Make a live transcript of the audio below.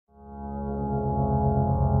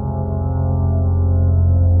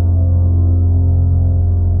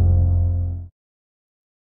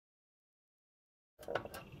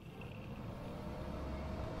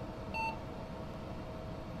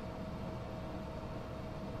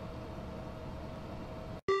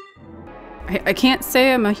I can't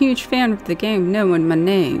say I'm a huge fan of the game knowing my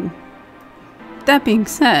name. That being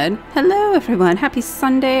said, hello everyone, happy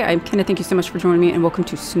Sunday. I'm Kenna, thank you so much for joining me, and welcome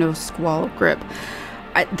to Snowsquall Grip.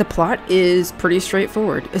 The plot is pretty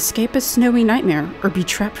straightforward. Escape a snowy nightmare, or be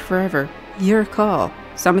trapped forever. Your call.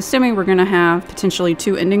 So I'm assuming we're gonna have potentially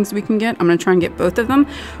 2 endings we can get. I'm gonna try and get both of them.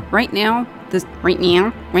 Right now, this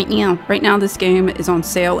game is on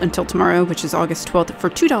sale until tomorrow, which is August 12th, for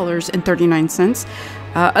 $2.39.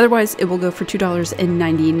 Otherwise, it will go for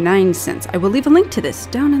 $2.99. I will leave a link to this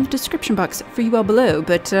down in the description box for you all below.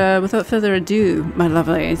 But without further ado, my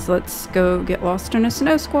lovelies, let's go get lost in a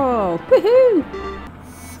snow squall. Woohoo!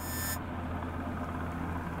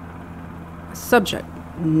 Subject: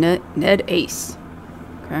 Ned Ace.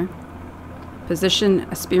 Okay. Position: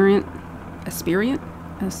 aspirant.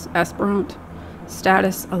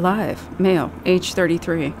 Status: alive. Male. Age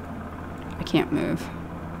 33. I can't move.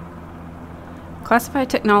 Classified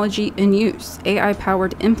technology in use.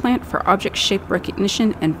 AI-powered implant for object shape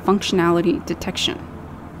recognition and functionality detection.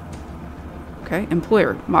 Okay.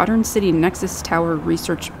 Employer: Modern City Nexus Tower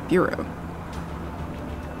Research Bureau.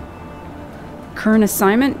 Current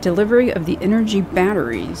assignment: delivery of the energy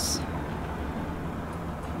batteries.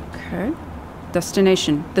 Okay.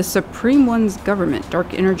 Destination: the Supreme One's government.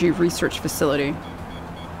 Dark Energy Research Facility.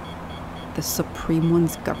 The Supreme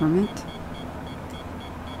One's government?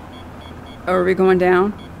 Oh, are we going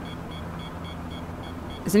down?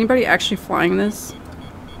 Is anybody actually flying this?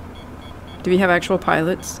 Do we have actual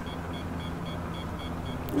pilots?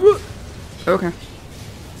 Okay.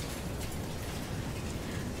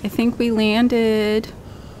 I think we landed.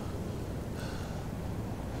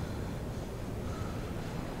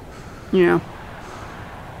 Yeah.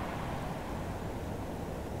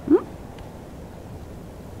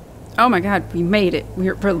 Oh my god, we made it.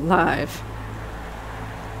 We're live.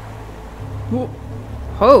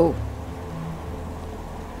 Whoa.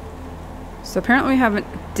 So apparently we haven't...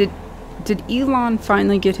 Did Elon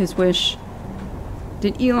finally get his wish?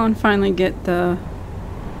 Did Elon finally get the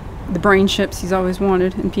brain chips he's always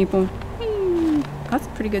wanted in people? Whee! That's a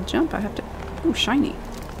pretty good jump. I have to... Ooh, shiny.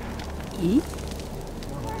 E?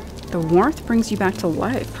 The warmth brings you back to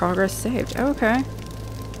life. Progress saved. Oh, okay.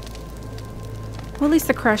 Well, at least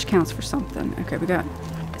the crash counts for something. Okay, we got...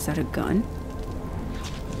 Is that a gun?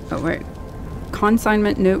 Oh, wait.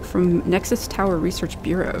 Consignment note from Nexus Tower Research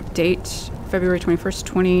Bureau. Date February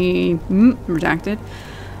 21st, redacted.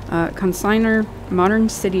 Consigner: Modern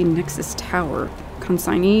City Nexus Tower.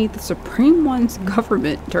 Consignee: the Supreme One's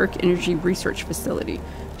government. Dark Energy Research Facility.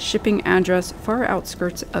 Shipping address: far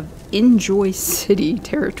outskirts of Enjoy City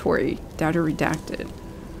territory. Data redacted.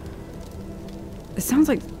 It sounds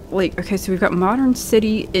like, okay, so we've got Modern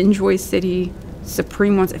City, Enjoy City,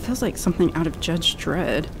 Supreme Ones. It feels like something out of Judge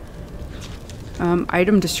Dredd.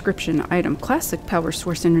 Item description: item, classic power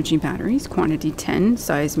source energy batteries, quantity 10,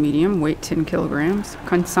 size medium, weight 10 kilograms.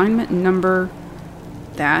 Consignment number,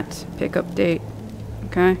 that, pickup date,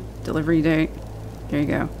 okay, delivery date, there you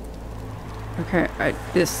go. Okay, I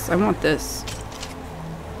want this.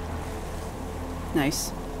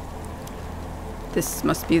 Nice. This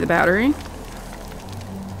must be the battery.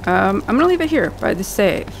 I'm gonna leave it here by the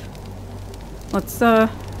save. Let's go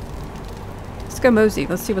mosey.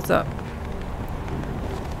 Let's see what's up.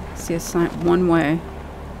 See a sign one way.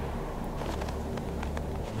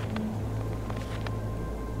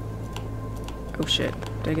 Oh shit.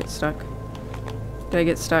 Did I get stuck? Did I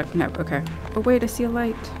get stuck? No, okay. Oh wait, I see a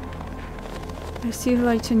light. I see a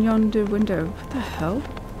light in yonder window. What the hell?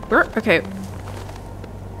 Where? Okay.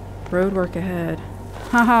 Road work ahead.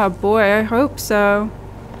 Haha, boy, I hope so.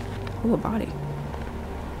 Oh, a body.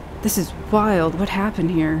 This is wild. What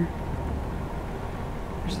happened here?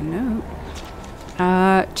 There's a note.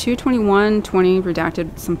 2/21/20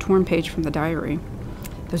 redacted, some torn page from the diary.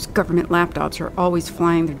 Those government lapdogs are always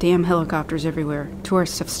flying their damn helicopters everywhere.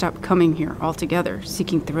 Tourists have stopped coming here altogether,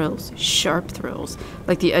 seeking thrills, sharp thrills,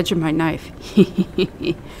 like the edge of my knife.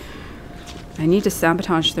 I need to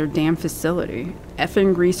sabotage their damn facility.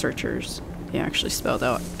 Effing researchers. He actually spelled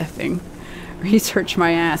out effing. Research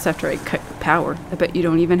my ass after I cut the power. I bet you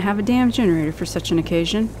don't even have a damn generator for such an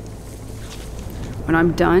occasion. When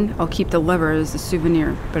I'm done, I'll keep the lever as a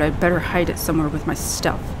souvenir, but I'd better hide it somewhere with my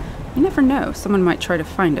stuff. You never know, someone might try to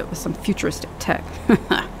find it with some futuristic tech.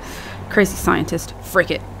 Crazy scientist,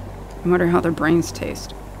 frick it. I wonder how their brains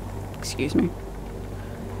taste. Excuse me.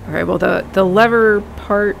 Alright, well the lever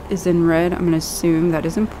part is in red. I'm gonna assume that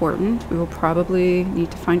is important. We will probably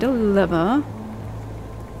need to find a lever.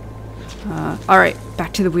 Alright,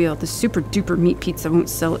 back to the wheel. The super duper meat pizza won't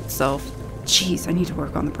sell itself. Jeez, I need to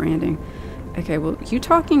work on the branding. Okay, well, you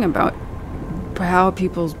talking about how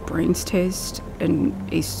people's brains taste, and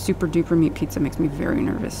a super duper meat pizza makes me very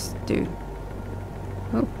nervous, dude.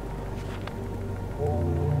 Oh.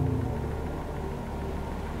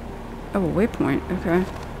 Oh, a waypoint. Okay.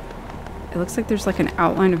 It looks like there's like an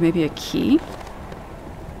outline of maybe a key.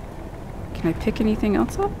 Can I pick anything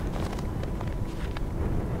else up?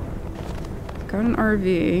 Got an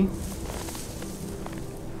RV.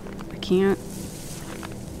 I can't.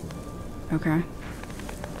 Okay.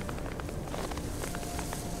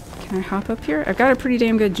 Can I hop up here? I've got a pretty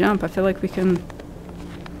damn good jump. I feel like we can...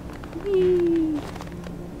 Whee!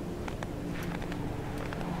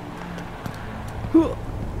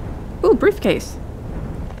 Ooh, briefcase.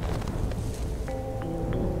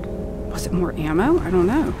 Was it more ammo? I don't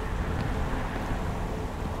know.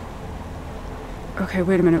 Okay,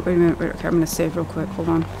 wait a minute. Okay, I'm gonna save real quick. Hold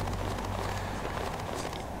on.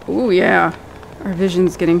 Ooh, yeah. Our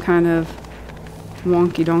vision's getting kind of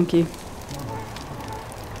wonky donkey.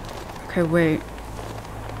 Okay, wait.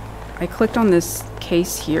 I clicked on this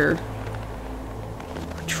case here.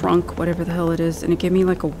 Or trunk, whatever the hell it is, and it gave me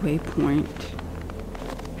like a waypoint.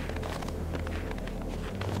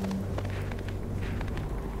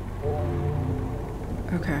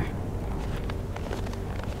 Okay.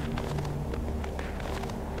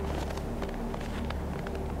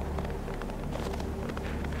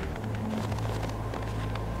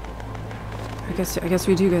 I guess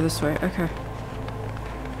we do go this way. Okay.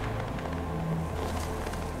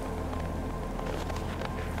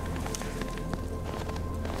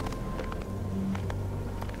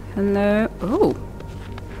 Hello. Oh.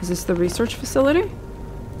 Is this the research facility?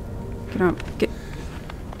 Get up. Get.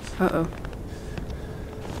 Uh-oh.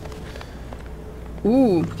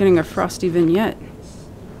 Ooh, getting a frosty vignette.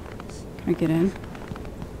 Can I get in?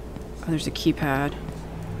 Oh, there's a keypad.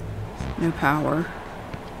 No power.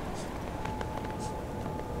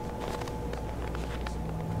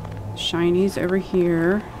 Shinies over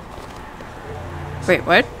here. Wait,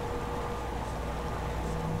 what?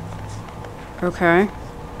 Okay.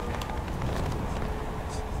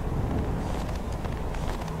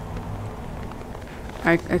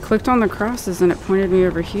 I clicked on the crosses and it pointed me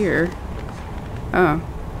over here. Oh.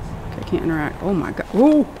 Okay, I can't interact. Oh my god.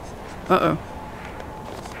 Ooh! Uh-oh.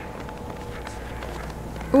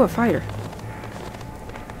 Ooh, a fire.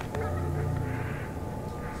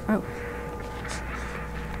 Oh.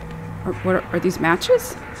 What are these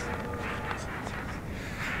matches?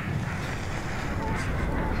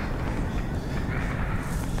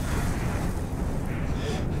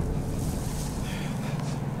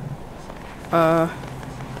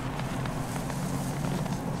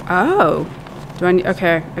 Oh. Do I need...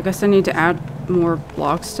 Okay, I guess I need to add more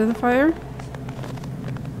blocks to the fire.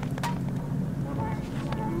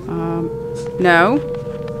 No.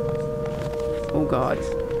 Oh god.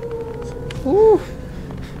 Ooh.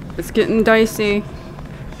 It's getting dicey.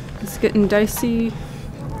 It's getting dicey.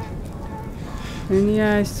 In the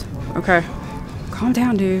ice. Okay. Calm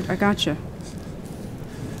down, dude. I gotcha.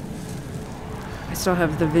 I still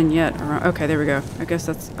have the vignette around. Okay, there we go. I guess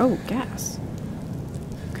that's... Oh, gas.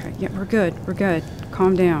 Okay, yeah, we're good. We're good.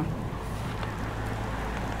 Calm down.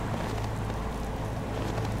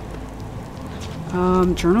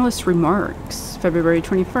 Journalist remarks, February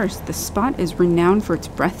 21st. The spot is renowned for its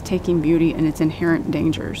breathtaking beauty and its inherent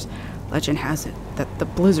dangers. Legend has it that the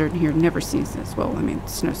blizzard here never sees this. Well, I mean,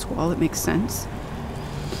 snow squall, it makes sense.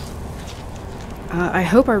 I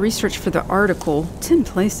hope our research for the article, 10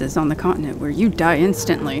 places on the continent where you die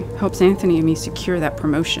instantly, helps Anthony and me secure that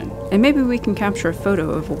promotion. And maybe we can capture a photo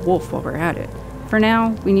of a wolf while we're at it. For now,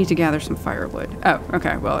 we need to gather some firewood. Oh,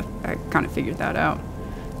 okay, well, I kind of figured that out.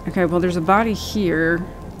 Okay, well, there's a body here.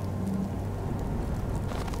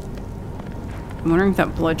 I'm wondering if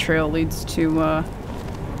that blood trail leads to,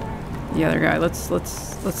 the other guy. Let's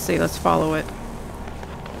see, let's follow it.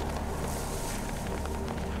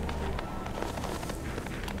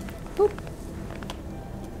 Boop.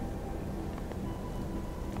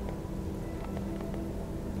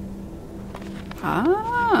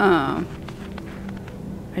 Ah.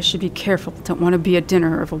 I should be careful. Don't want to be a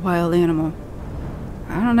dinner of a wild animal.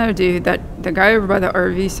 I don't know, dude. The guy over by the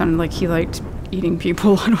RV sounded like he liked eating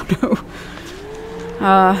people. I don't know.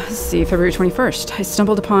 Let's see, February 21st. I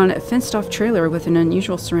stumbled upon a fenced-off trailer with an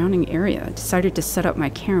unusual surrounding area. Decided to set up my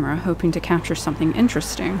camera, hoping to capture something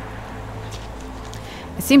interesting.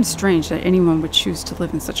 It seems strange that anyone would choose to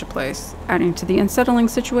live in such a place. Adding to the unsettling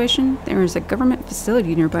situation, there is a government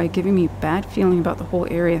facility nearby giving me a bad feeling about the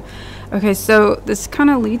whole area. Okay, so this kind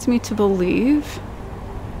of leads me to believe...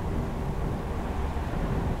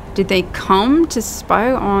 Did they come to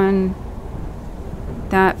spy on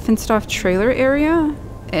that fenced-off trailer area?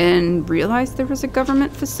 and realized there was a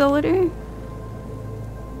government facility.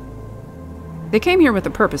 They came here with a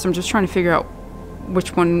purpose. I'm just trying to figure out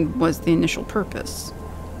which one was the initial purpose.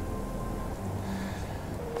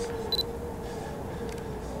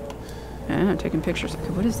 Yeah, taking pictures. Okay,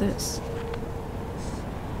 what is this?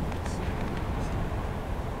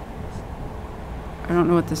 I don't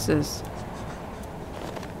know what this is.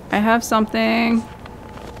 I have something.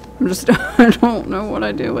 I'm just, I don't know what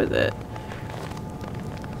I do with it.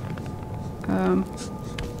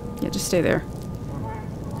 Yeah, just stay there.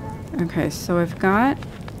 Okay, so I've got...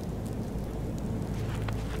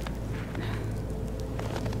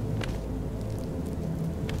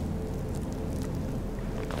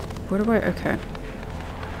 What do I... Okay.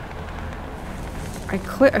 I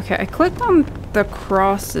clicked on the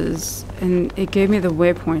crosses, and it gave me the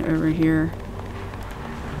waypoint over here.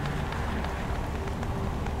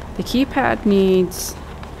 The keypad needs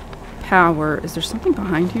power. Is there something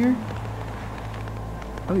behind here?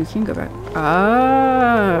 Oh, you can go back.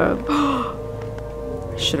 Oh!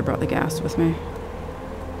 I should have brought the gas with me.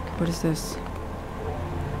 What is this?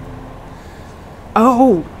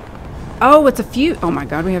 Oh! Oh, it's a fuse. Oh my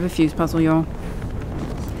god, we have a fuse puzzle, y'all.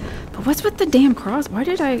 But what's with the damn cross? Why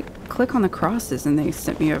did I click on the crosses and they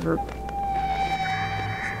sent me over?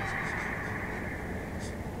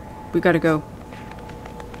 We gotta go.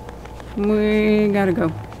 We gotta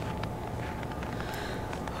go.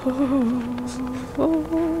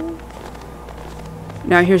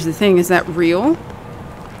 Now here's the thing, is that real?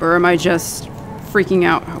 Or am I just freaking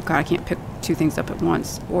out? Oh god, I can't pick two things up at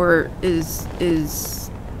once. Or is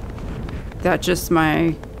that just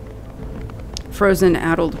my frozen,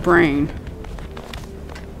 addled brain?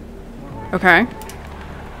 Okay.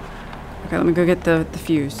 Okay, let me go get the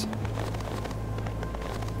fuse.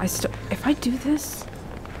 If I do this...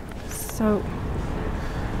 So...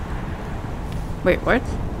 Wait, what?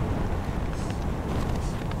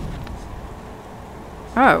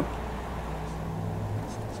 Oh.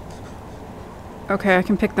 Okay, I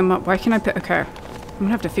can pick them up. Why can't I pick... Okay. I'm gonna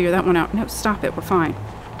have to figure that one out. No, stop it. We're fine.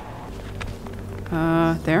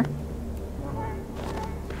 There?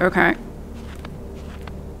 Okay.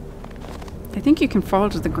 I think you can fall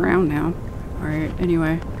to the ground now. Alright,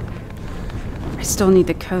 anyway. I still need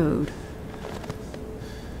the code.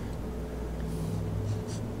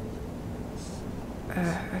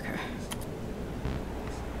 Okay.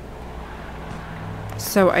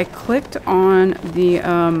 So I clicked on the,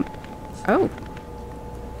 oh.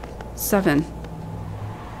 7.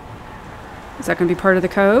 Is that going to be part of the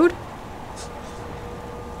code?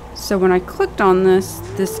 So when I clicked on this,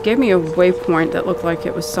 this gave me a waypoint that looked like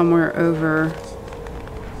it was somewhere over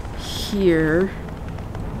here.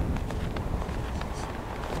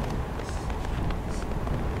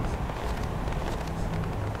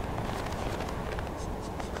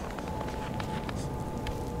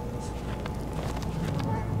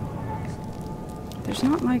 There's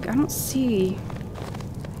not like, I don't see...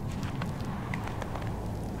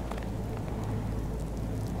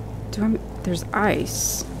 There's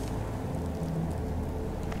ice.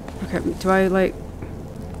 Okay, do I like...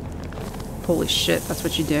 Holy shit, that's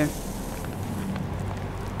what you do.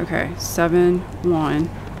 Okay, 7, 1.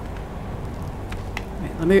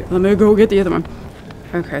 Wait, let me go get the other one.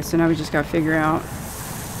 Okay, so now we just gotta figure out...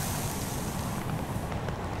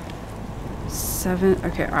 7,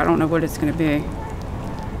 okay, I don't know what it's gonna be.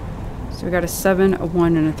 So we got a 7, a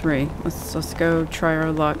 1, and a 3. Let's go try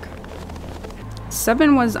our luck.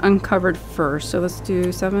 7 was uncovered first, so let's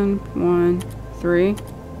do 7, 1, 3.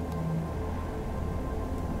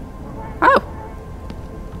 Oh!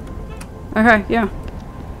 Okay, yeah.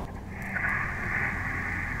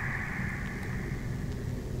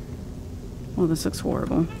 Well, this looks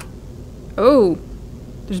horrible. Oh!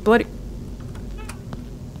 There's bloody...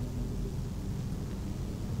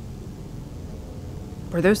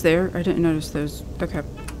 Were those there? I didn't notice those. Okay.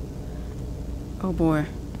 Oh boy.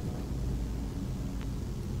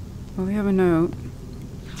 Well, we have a note.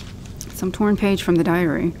 Some torn page from the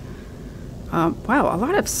diary. Wow, a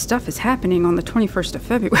lot of stuff is happening on the 21st of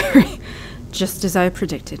February. Just as I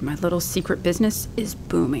predicted, my little secret business is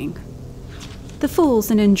booming. The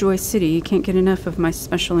fools in Enjoy City can't get enough of my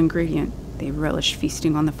special ingredient. They relish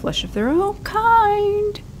feasting on the flesh of their own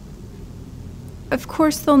kind. Of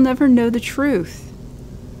course, they'll never know the truth.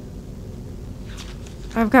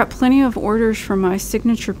 I've got plenty of orders for my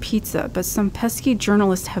signature pizza, but some pesky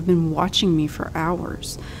journalists have been watching me for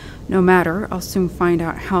hours. No matter, I'll soon find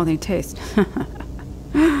out how they taste.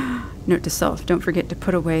 Note to self, don't forget to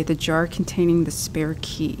put away the jar containing the spare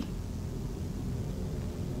key.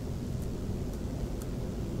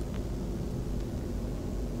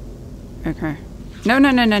 Okay. No,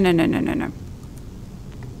 no, no, no, no, no, no, no, no.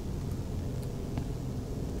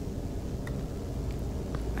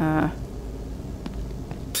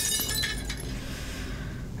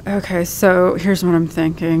 Okay, so here's what I'm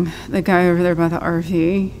thinking. The guy over there by the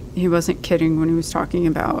RV, he wasn't kidding when he was talking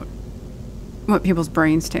about what people's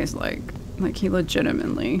brains taste like. Like, he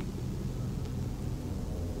legitimately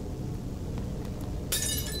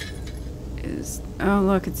is... Oh,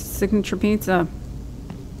 look, it's signature pizza.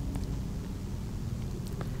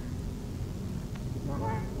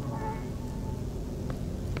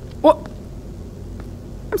 What?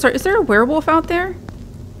 I'm sorry, is there a werewolf out there?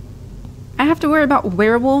 I have to worry about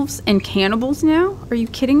werewolves and cannibals now? Are you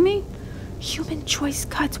kidding me? Human choice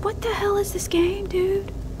cuts. What the hell is this game,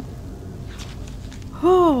 dude?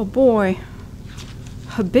 Oh, boy.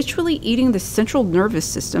 Habitually eating the central nervous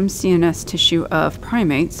system, CNS tissue of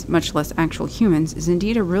primates, much less actual humans, is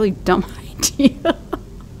indeed a really dumb idea.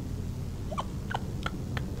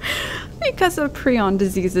 Because of prion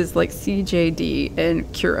diseases like CJD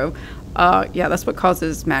and Kuro. Yeah, that's what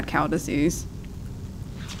causes mad cow disease.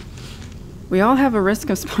 We all have a risk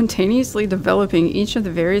of spontaneously developing each of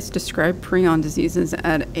the various described prion diseases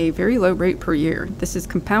at a very low rate per year. This is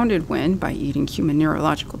compounded when, by eating human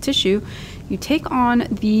neurological tissue, you take on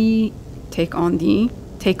a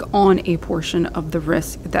portion of the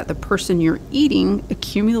risk that the person you're eating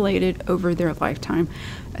accumulated over their lifetime,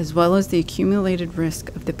 as well as the accumulated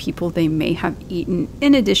risk of the people they may have eaten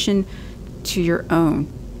in addition to your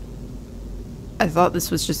own. I thought this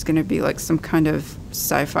was just going to be like some kind of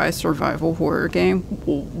sci-fi survival horror game.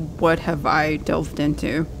 What have I delved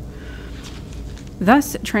into?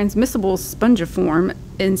 Thus, transmissible spongiform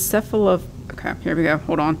okay, here we go.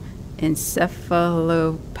 Hold on.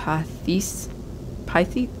 Encephalopathies?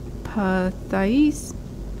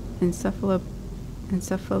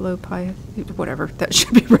 Encephalopathy, whatever, that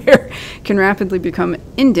should be rare, can rapidly become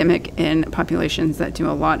endemic in populations that do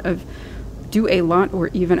a lot or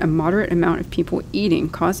even a moderate amount of people eating,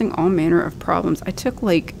 causing all manner of problems. I took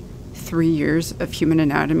like 3 years of human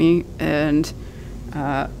anatomy and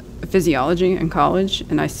physiology in college,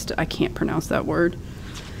 and I can't pronounce that word.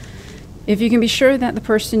 If you can be sure that the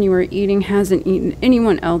person you are eating hasn't eaten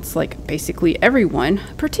anyone else, like basically everyone,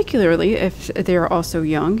 particularly if they're also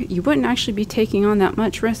young, you wouldn't actually be taking on that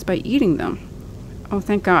much risk by eating them. Oh,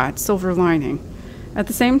 thank God, silver lining. At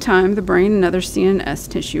the same time, the brain and other CNS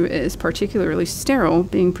tissue is particularly sterile,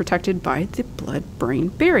 being protected by the blood-brain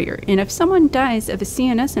barrier. And if someone dies of a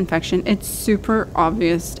CNS infection, it's super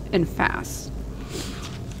obvious and fast.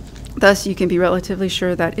 Thus, you can be relatively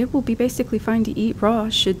sure that it will be basically fine to eat raw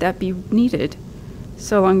should that be needed,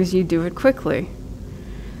 so long as you do it quickly.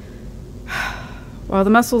 While the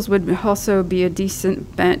muscles would also be a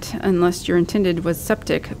decent bet unless your intended was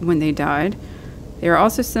septic when they died, they are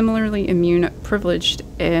also similarly immune privileged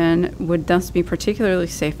and would thus be particularly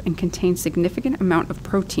safe and contain significant amount of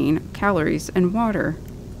protein, calories, and water.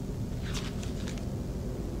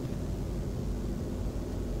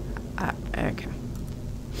 Okay.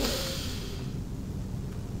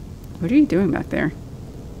 What are you doing back there?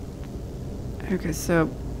 Okay, so...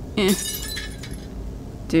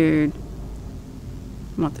 Dude.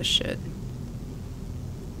 What the shit?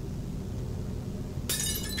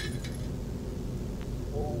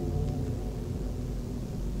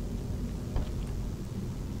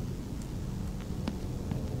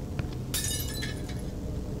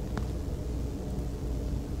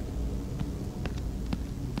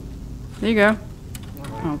 There you go.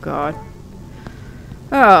 Oh, God.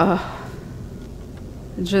 Oh.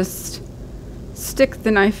 Just stick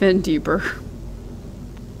the knife in deeper.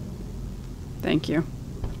 Thank you.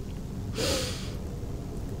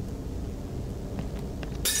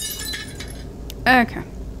 Okay.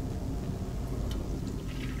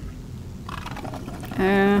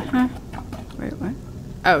 Uh-huh. Wait, what?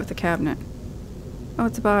 Oh, the cabinet. Oh,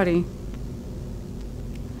 it's a body.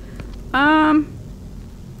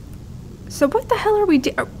 So what the hell are we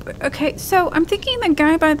doing? Okay, so I'm thinking the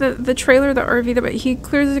guy by the trailer, the RV, he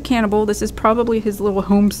clears as a cannibal. This is probably his little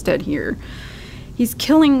homestead here. He's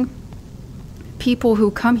killing people who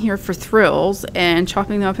come here for thrills and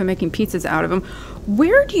chopping them up and making pizzas out of them.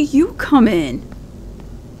 Where do you come in?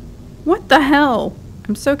 What the hell?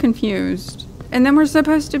 I'm so confused. And then we're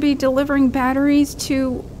supposed to be delivering batteries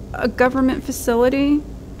to a government facility?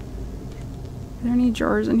 Are there any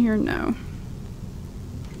jars in here? No.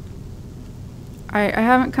 I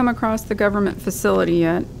haven't come across the government facility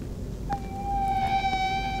yet.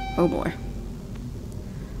 Oh boy.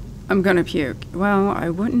 I'm gonna puke. Well, I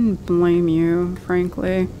wouldn't blame you,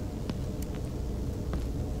 frankly.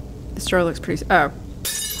 The store looks pretty... Oh.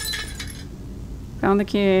 Found the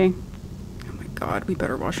key. Oh my God. We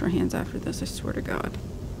better wash our hands after this, I swear to God.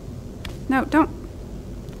 No, don't.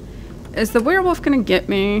 Is the werewolf gonna get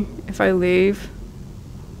me if I leave?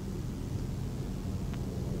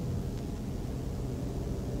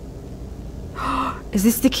 Is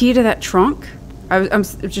this the key to that trunk? I'm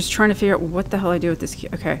just trying to figure out what the hell I do with this key.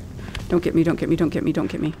 Okay. Don't get me, don't get me, don't get me, don't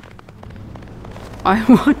get me. I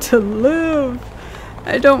want to live.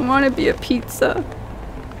 I don't want to be a pizza.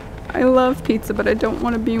 I love pizza, but I don't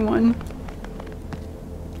want to be one.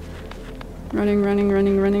 Running, running,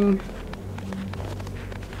 running, running.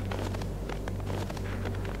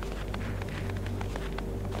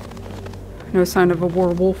 No sign of a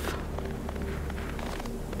werewolf.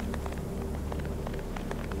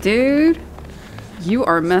 Dude, you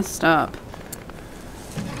are messed up.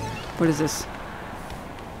 What is this?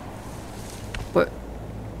 What?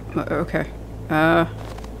 Okay. I'm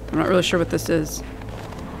not really sure what this is.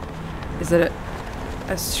 Is it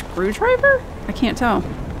a screwdriver? I can't tell.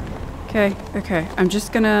 Okay, okay. I'm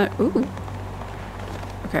just gonna... Ooh.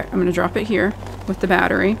 Okay, I'm gonna drop it here with the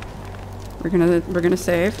battery. We're gonna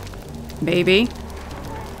save. Maybe.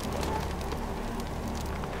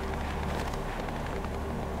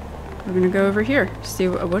 We're gonna go over here. See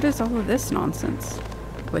what is all of this nonsense?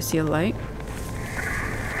 Do I see a light?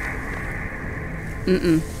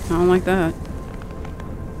 Mm-mm. I don't like that.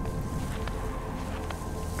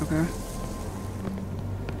 Okay.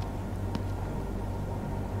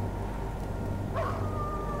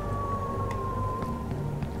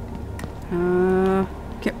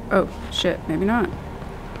 Oh, shit. Maybe not.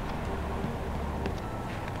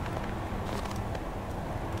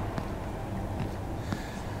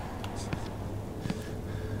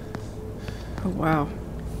 Oh, wow.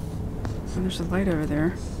 Oh, there's a light over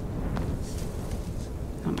there.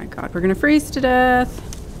 Oh my God, we're gonna freeze to death.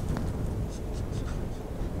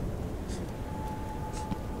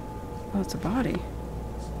 Oh, it's a body.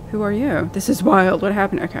 Who are you? This is wild. What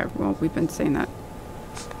happened? Okay, well, we've been saying that.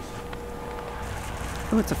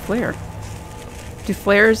 Oh, it's a flare. Do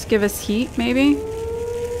flares give us heat, maybe?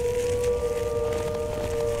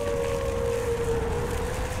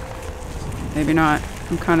 Maybe not.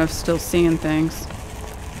 I'm kind of still seeing things.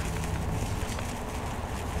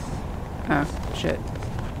 Oh, shit.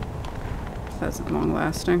 That isn't long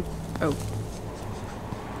lasting. Oh.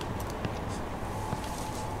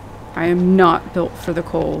 I am not built for the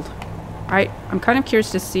cold. I'm kind of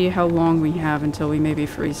curious to see how long we have until we maybe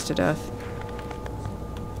freeze to death.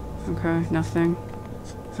 Okay, nothing.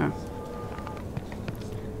 Oh.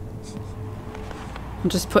 I'm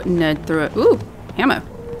just putting Ned through it. Ooh, ammo.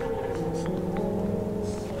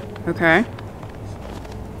 Okay.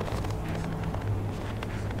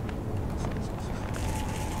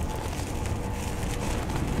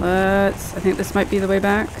 I think this might be the way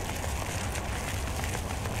back.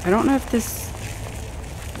 I don't know if this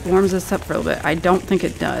warms us up for a little bit. I don't think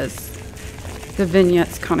it does. The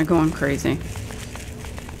vignette's kind of going crazy.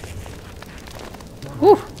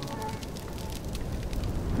 Whew.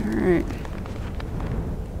 Alright.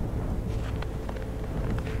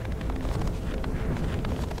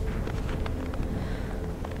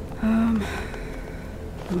 Oh,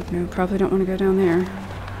 no, probably don't want to go down there.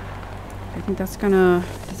 I think that's gonna...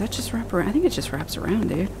 Does that just wrap around? I think it just wraps around,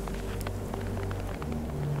 dude.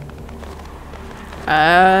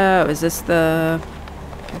 Oh, is this the...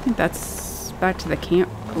 I think that's back to the camp.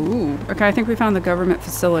 Ooh. Okay, I think we found the government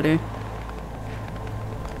facility.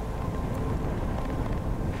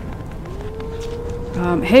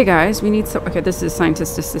 Hey guys, we need some... Okay, this is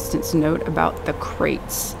scientist assistant's note about the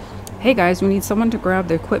crates. Hey guys, we need someone to grab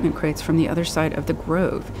the equipment crates from the other side of the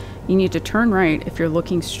grove. You need to turn right if you're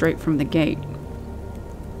looking straight from the gate.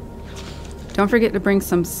 Don't forget to bring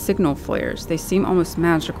some signal flares. They seem almost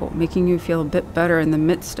magical, making you feel a bit better in the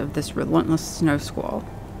midst of this relentless snow squall.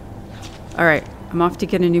 Alright, I'm off to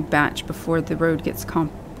get a new batch before the road gets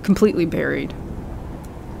completely buried.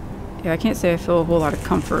 Yeah, I can't say I feel a whole lot of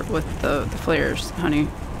comfort with the flares, honey.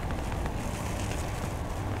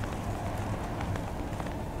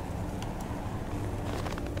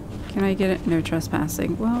 Can I get it? No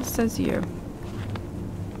trespassing. Well, says you.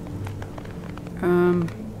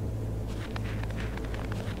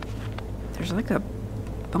 There's like a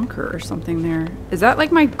bunker or something there. Is that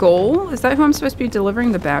like my goal? Is that who I'm supposed to be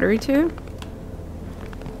delivering the battery to?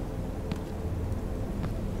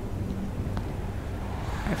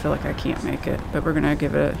 I feel like I can't make it, but we're gonna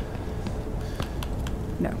give it a...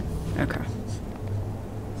 No. Okay.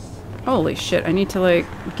 Holy shit, I need to like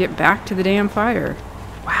get back to the damn fire.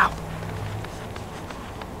 Wow.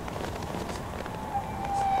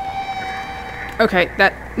 Okay,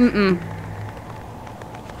 that...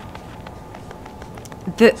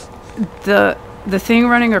 The the thing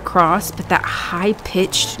running across, but that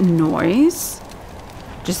high-pitched noise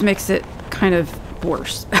just makes it kind of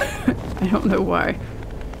worse. I don't know why.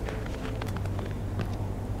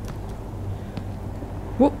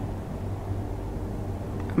 Whoop.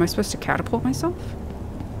 Am I supposed to catapult myself?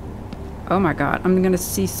 Oh my god, I'm gonna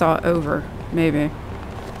seesaw over, maybe.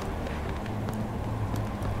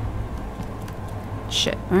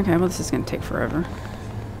 Shit. Okay, well this is gonna take forever.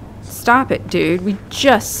 Stop it, dude. We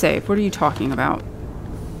just saved. What are you talking about?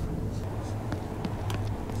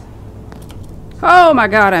 Oh my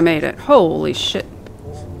god, I made it. Holy shit.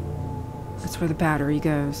 That's where the battery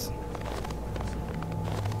goes.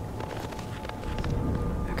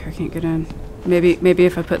 Okay, I can't get in. Maybe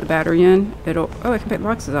if I put the battery in, it'll... Oh, I can pick the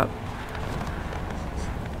boxes up.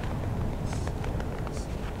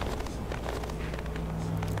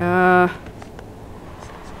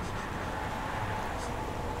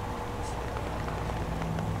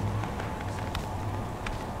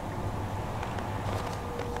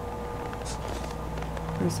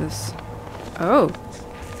 What is this? Oh.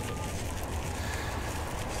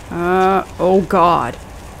 Oh god.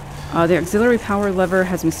 The auxiliary power lever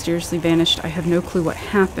has mysteriously vanished. I have no clue what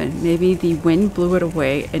happened. Maybe the wind blew it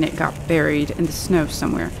away and it got buried in the snow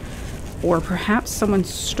somewhere. Or perhaps someone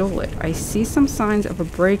stole it. I see some signs of a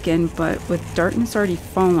break-in, but with darkness already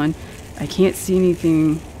fallen, I can't see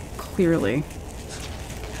anything clearly.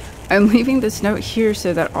 I'm leaving this note here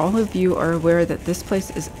so that all of you are aware that this place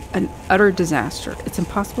is an utter disaster. It's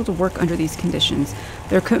impossible to work under these conditions.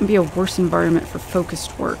 There couldn't be a worse environment for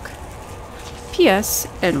focused work. P.S.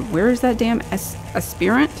 And where is that damn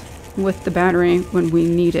aspirant with the battery when we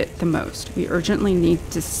need it the most? We urgently need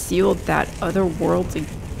to seal that otherworldly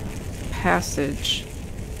passage.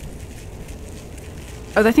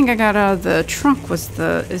 Oh, the thing I got out of the trunk was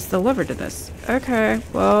is the lever to this. Okay,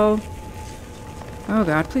 well... Oh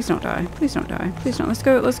god, please don't die. Please don't die. Please don't.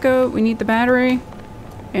 Let's go. We need the battery.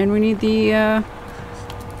 And we need the,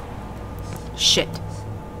 Shit.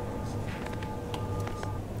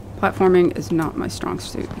 Platforming is not my strong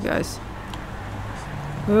suit, you guys.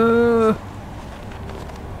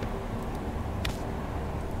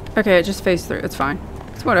 Okay, it just phased through. It's fine.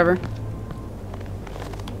 It's whatever.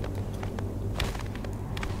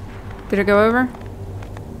 Did it go over?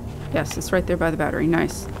 Yes, it's right there by the battery.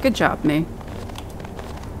 Nice. Good job, me.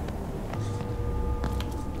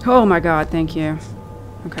 Oh my god, thank you.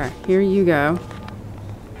 Okay, here you go.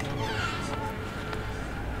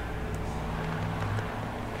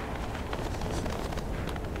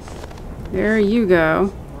 There you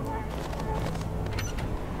go.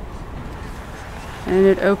 And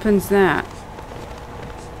it opens that.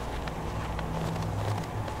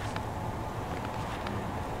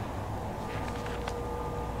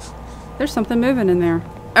 There's something moving in there.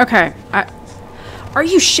 Okay, are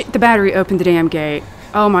you shit? The battery opened the damn gate.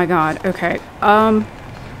 Oh my god, okay. I'm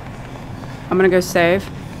gonna go save.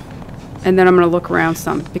 And then I'm gonna look around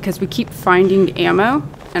some. Because we keep finding ammo.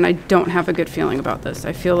 And I don't have a good feeling about this.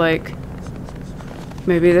 I feel like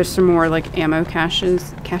maybe there's some more like ammo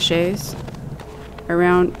caches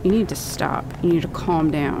around. You need to stop. You need to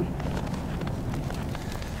calm down.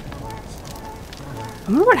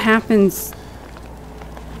 I wonder what happens...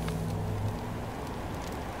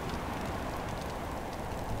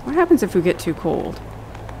 What happens if we get too cold?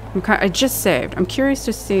 I just saved. I'm curious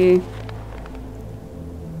to see...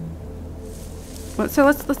 So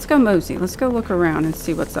let's go mosey. Let's go look around and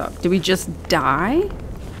see what's up. Did we just die?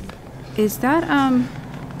 Is that, I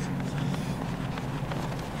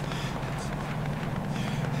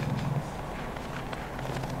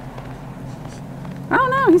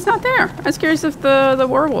don't know. He's not there. I was curious if the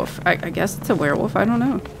werewolf... I guess it's a werewolf. I don't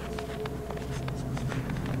know.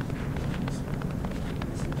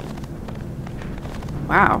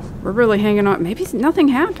 Wow. We're really hanging on. Maybe nothing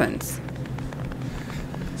happens.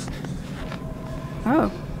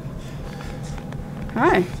 Oh.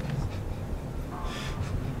 Hi.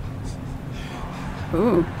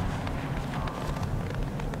 Ooh.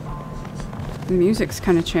 The music's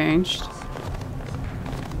kind of changed.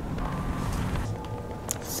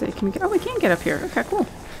 Let's see, can we get... Oh, we can get up here. Okay, cool.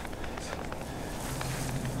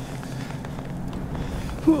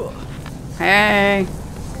 Hey.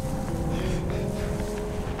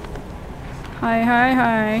 Hi, hi,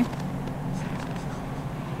 hi.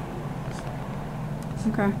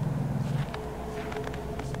 Okay.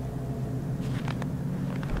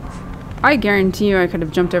 I guarantee you I could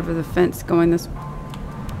have jumped over the fence going this...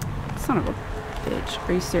 Son of a bitch.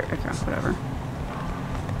 Are you serious? Okay, whatever.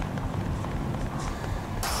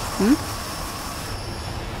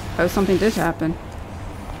 Oh, something did happen.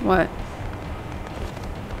 What?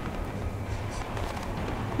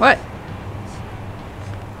 What?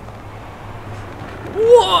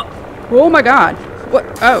 Oh my god. What?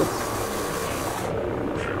 Oh.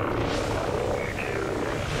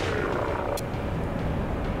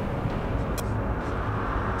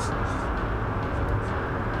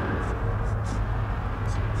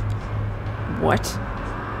 What?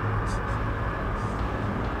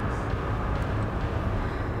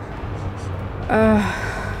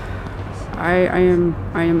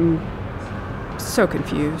 I am so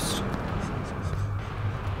confused.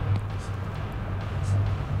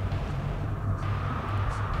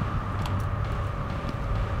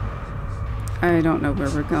 I don't know where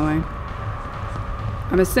we're going.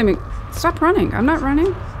 I'm assuming... Stop running. I'm not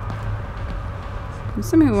running. I'm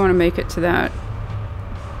assuming we want to make it to that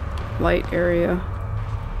light area.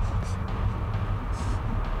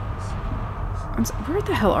 Where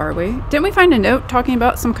the hell are we? Didn't we find a note talking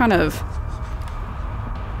about some kind of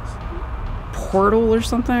portal or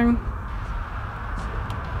something?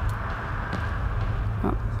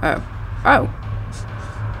 Oh. Oh. Oh.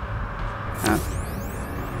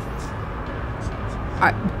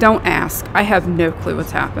 Don't ask. I have no clue what's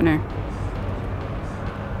happening.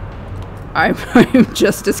 I'm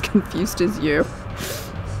just as confused as you.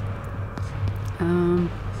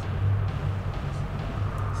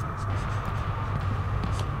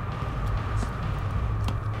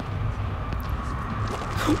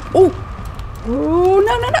 Oh! Oh,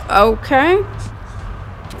 no, no, no. Okay.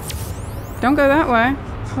 Don't go that way.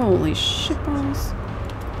 Holy shitballs.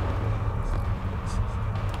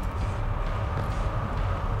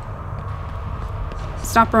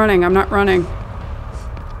 Stop running. I'm not running.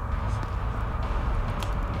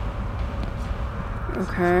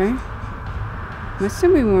 Okay. I'm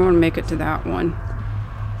assuming we want to make it to that one.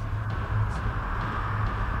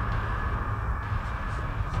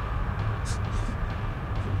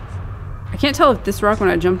 I can't tell if this rock, when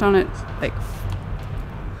I jumped on it, like...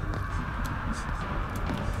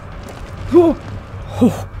 Oh!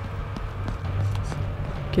 Oh!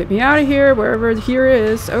 Get me out of here, wherever here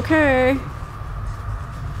is. Okay.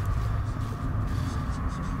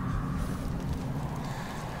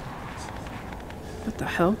 What the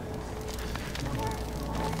hell?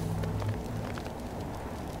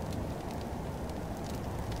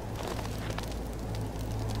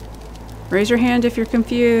 Raise your hand if you're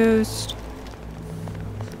confused.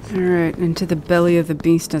 Alright, into the belly of the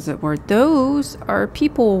beast, as it were. Those are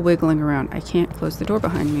people wiggling around. I can't close the door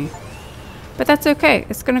behind me. But that's okay.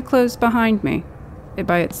 It's gonna close behind me.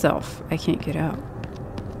 By itself. I can't get out.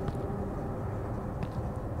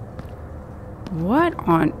 What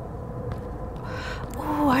on...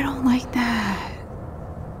 Oh, I don't like that.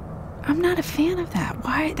 I'm not a fan of that.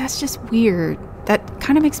 Why? That's just weird. That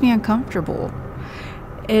kind of makes me uncomfortable.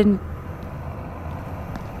 And...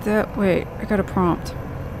 that... Wait, I got a prompt.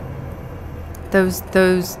 Those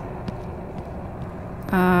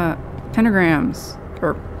pentagrams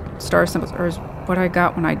or star symbols are what I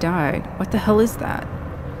got when I died. What the hell is that?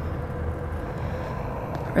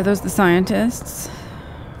 Are those the scientists?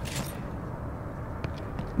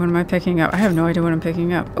 What am I picking up? I have no idea what I'm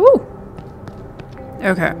picking up. Ooh!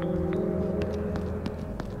 Okay.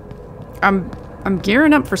 I'm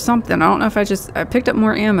gearing up for something. I don't know if I picked up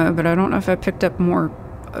more ammo, but I don't know if I picked up more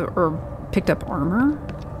or picked up armor.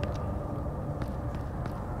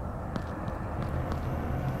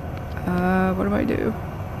 What do I do?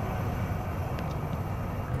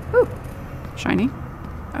 Ooh, shiny.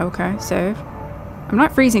 Okay, save. I'm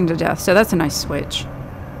not freezing to death, so that's a nice switch.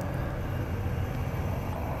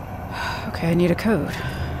 Okay, I need a code.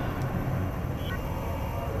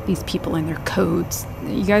 These people and their codes.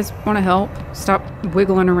 You guys want to help? Stop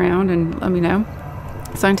wiggling around and let me know.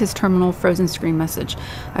 Scientist terminal frozen screen message.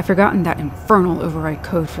 I've forgotten that infernal override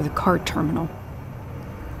code for the card terminal.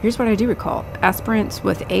 Here's what I do recall. Aspirants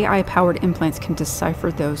with AI-powered implants can decipher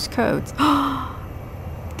those codes.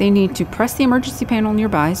 They need to press the emergency panel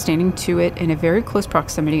nearby, standing to it in a very close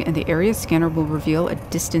proximity, and the area scanner will reveal a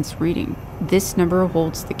distance reading. This number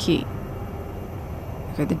holds the key.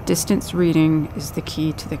 Okay, the distance reading is the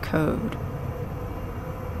key to the code.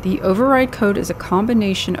 The override code is a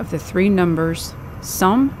combination of the three numbers,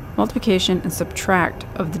 sum, multiplication, and subtract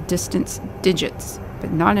of the distance digits,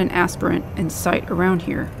 but not an aspirant in sight around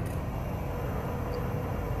here.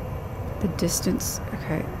 The distance,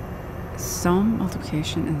 okay. Sum,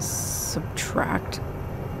 multiplication, and subtract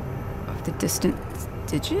of the distance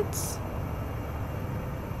digits?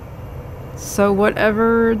 So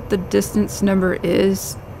whatever the distance number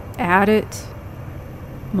is, add it,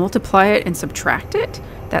 multiply it, and subtract it?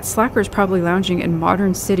 That slacker is probably lounging in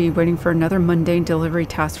Modern City waiting for another mundane delivery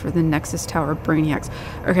task for the Nexus Tower brainiacs.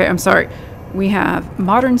 Okay, I'm sorry. We have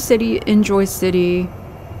Modern City, Enjoy City.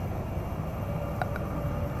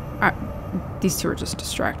 These two are just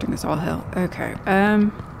distracting as all hell. Okay,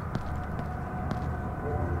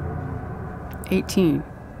 18.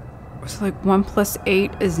 So like 1 plus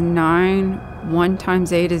 8 is 9. 1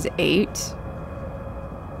 times 8 is 8.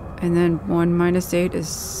 And then 1 minus 8 is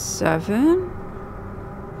 7?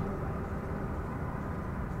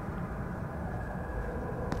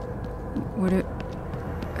 Would it...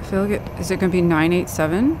 I feel like it... Is it going to be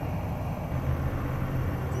 987?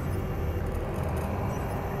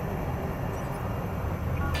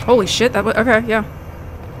 Holy shit, that was... Okay, yeah.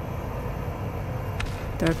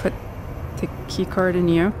 Did I put the key card in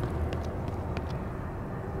you?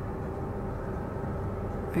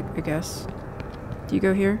 I guess. Do you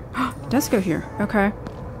go here? It does go here. Okay.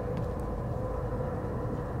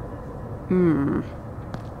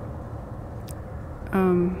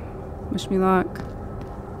 Wish me luck.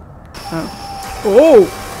 Oh.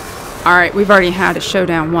 Oh! Alright, we've already had a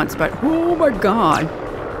showdown once, but oh my god.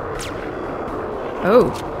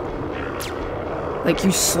 Oh. Like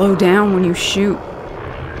you slow down when you shoot.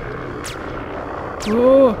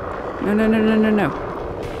 Oh. No, no, no, no, no, no.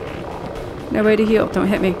 No way to heal. Don't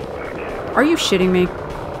hit me. Are you shitting me?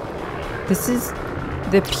 This is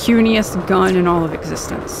the puniest gun in all of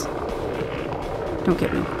existence. Don't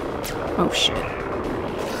get me. Oh, shit.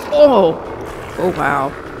 Oh! Oh,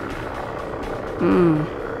 wow.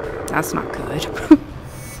 That's not good.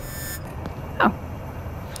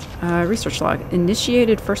 Oh. Research log.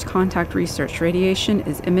 Initiated first contact research. Radiation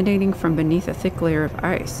is emanating from beneath a thick layer of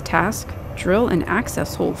ice. Task: drill an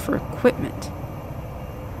access hole for equipment.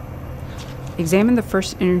 Examine the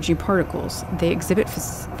first energy particles. They exhibit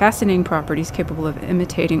fascinating properties capable of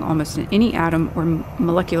imitating almost any atom or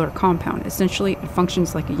molecular compound. Essentially, it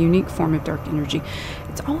functions like a unique form of dark energy.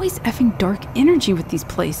 It's always effing dark energy with these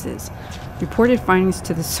places. Reported findings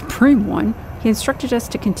to the Supreme One. He instructed us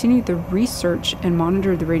to continue the research and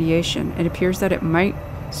monitor the radiation. It appears that it might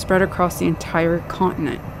spread across the entire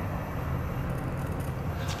continent.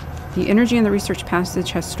 The energy in the research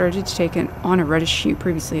passage has started to take on a reddish hue.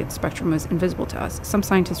 Previously, its spectrum was invisible to us. Some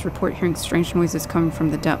scientists report hearing strange noises coming from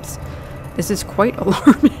the depths. This is quite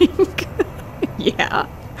alarming. Yeah.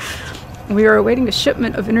 We are awaiting a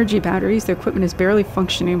shipment of energy batteries. The equipment is barely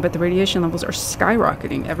functioning, but the radiation levels are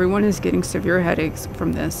skyrocketing. Everyone is getting severe headaches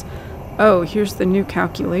from this. Oh, here's the new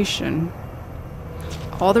calculation.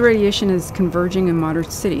 All the radiation is converging in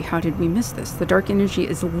Moderate City. How did we miss this? The dark energy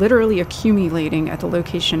is literally accumulating at the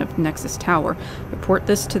location of Nexus Tower. Report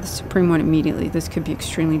this to the Supreme One immediately. This could be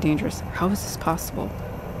extremely dangerous. How is this possible?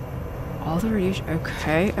 All the radiation...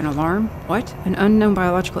 Okay, an alarm? What? An unknown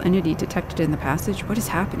biological entity detected in the passage? What is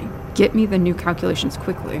happening? Get me the new calculations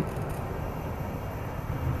quickly.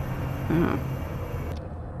 Oh.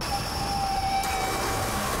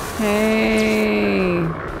 Hey...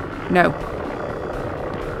 No.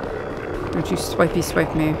 Don't you swipey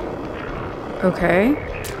swipe me. Okay.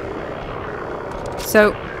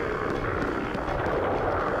 So...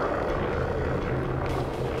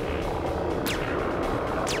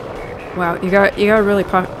 Wow, you gotta really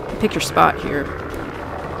pick your spot here.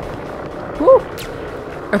 Woo!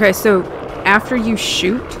 Okay, so after you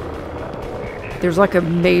shoot, there's like a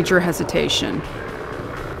major hesitation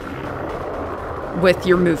with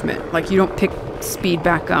your movement. Like you don't pick speed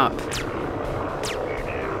back up.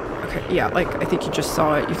 Okay, yeah, like I think you just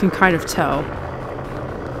saw it. You can kind of tell.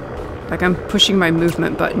 Like I'm pushing my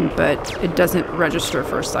movement button, but it doesn't register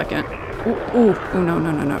for a second. Ooh, ooh, oh no,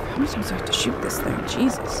 no, no, no. How am I supposed to have to shoot this thing?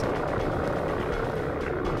 Jesus.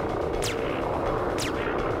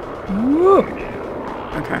 Woo!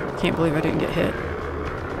 Okay, can't believe I didn't get hit.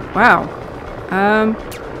 Wow.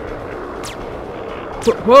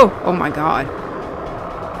 Whoa! Oh my god.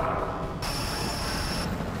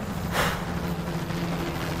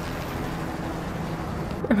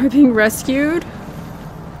 Am I being rescued?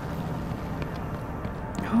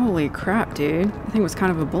 Holy crap, dude. That thing was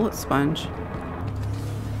kind of a bullet sponge.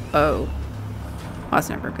 Oh. Well, that's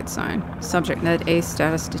never a good sign. Subject Ned A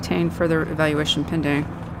status detained. Further evaluation pending.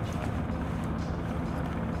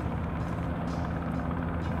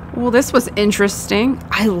 Well, this was interesting.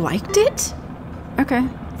 I liked it. Okay.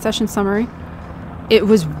 Session summary. It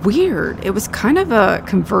was weird. It was kind of a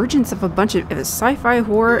convergence of a bunch of... It was sci-fi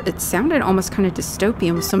horror. It sounded almost kind of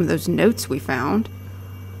dystopian with some of those notes we found.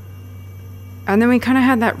 And then we kind of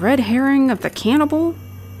had that red herring of the cannibal.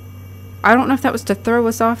 I don't know if that was to throw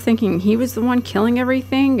us off thinking he was the one killing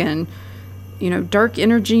everything and, you know, dark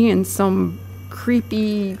energy and some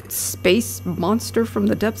creepy space monster from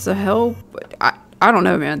the depths of hell. I don't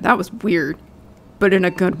know, man. That was weird, but in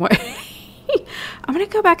a good way. I'm going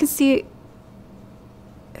to go back and see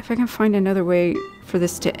if I can find another way for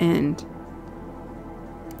this to end.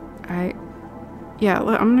 Yeah,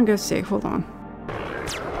 I'm gonna go see. Hold on.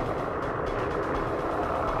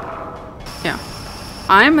 Yeah.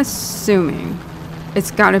 I'm assuming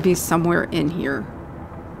it's gotta be somewhere in here.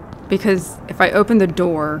 Because if I open the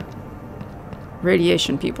door,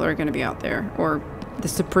 radiation people are gonna be out there. Or the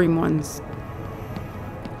Supreme ones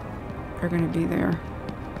are gonna be there.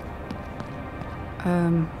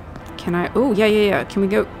 Can I? Oh, yeah. Can we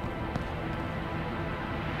go?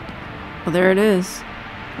 Well, there it is.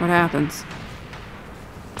 What happens?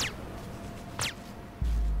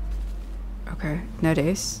 Okay. No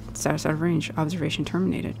days. Status out of range. Observation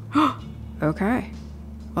terminated. Okay.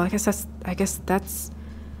 Well, I guess that's...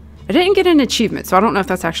 I didn't get an achievement, so I don't know if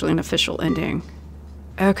that's actually an official ending.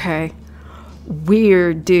 Okay.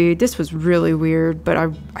 Weird, dude. This was really weird, but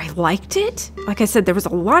I liked it. Like I said, there was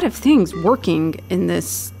a lot of things working in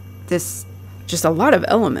this just a lot of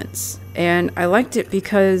elements. And I liked it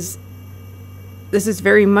because this is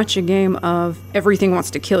very much a game of everything wants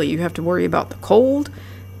to kill you. You have to worry about the cold.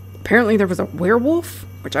 Apparently there was a werewolf,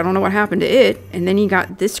 which I don't know what happened to it. And then you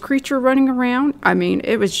got this creature running around. I mean,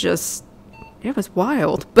 it was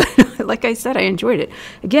wild. But like I said, I enjoyed it.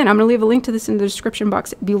 Again, I'm going to leave a link to this in the description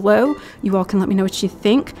box below. You all can let me know what you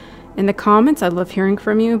think in the comments. I love hearing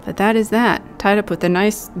from you. But that is that. Tied up with a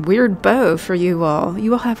nice weird bow for you all.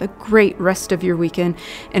 You all have a great rest of your weekend.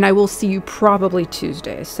 And I will see you probably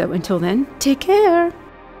Tuesday. So until then, take care.